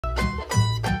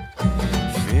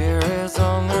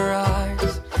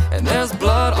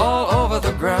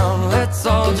let's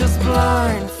all just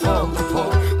blindfold the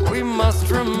poor. We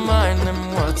must remind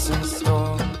them what's in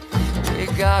store. We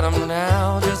got them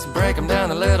now, just break them down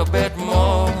a little bit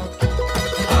more.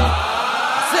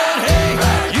 Said, hey,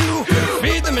 you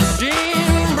feed the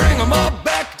machine, bring them all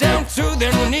back down to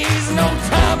their knees. No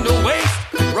time to waste,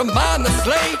 remind the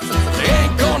slaves they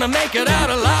ain't gonna make it out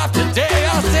alive today.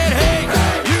 I said, hey,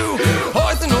 you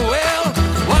poison the well,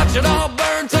 watch it all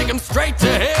burn, take him straight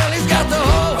to hell. He's got the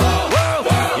whole world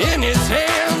in his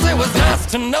hands. It was nice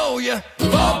to know you.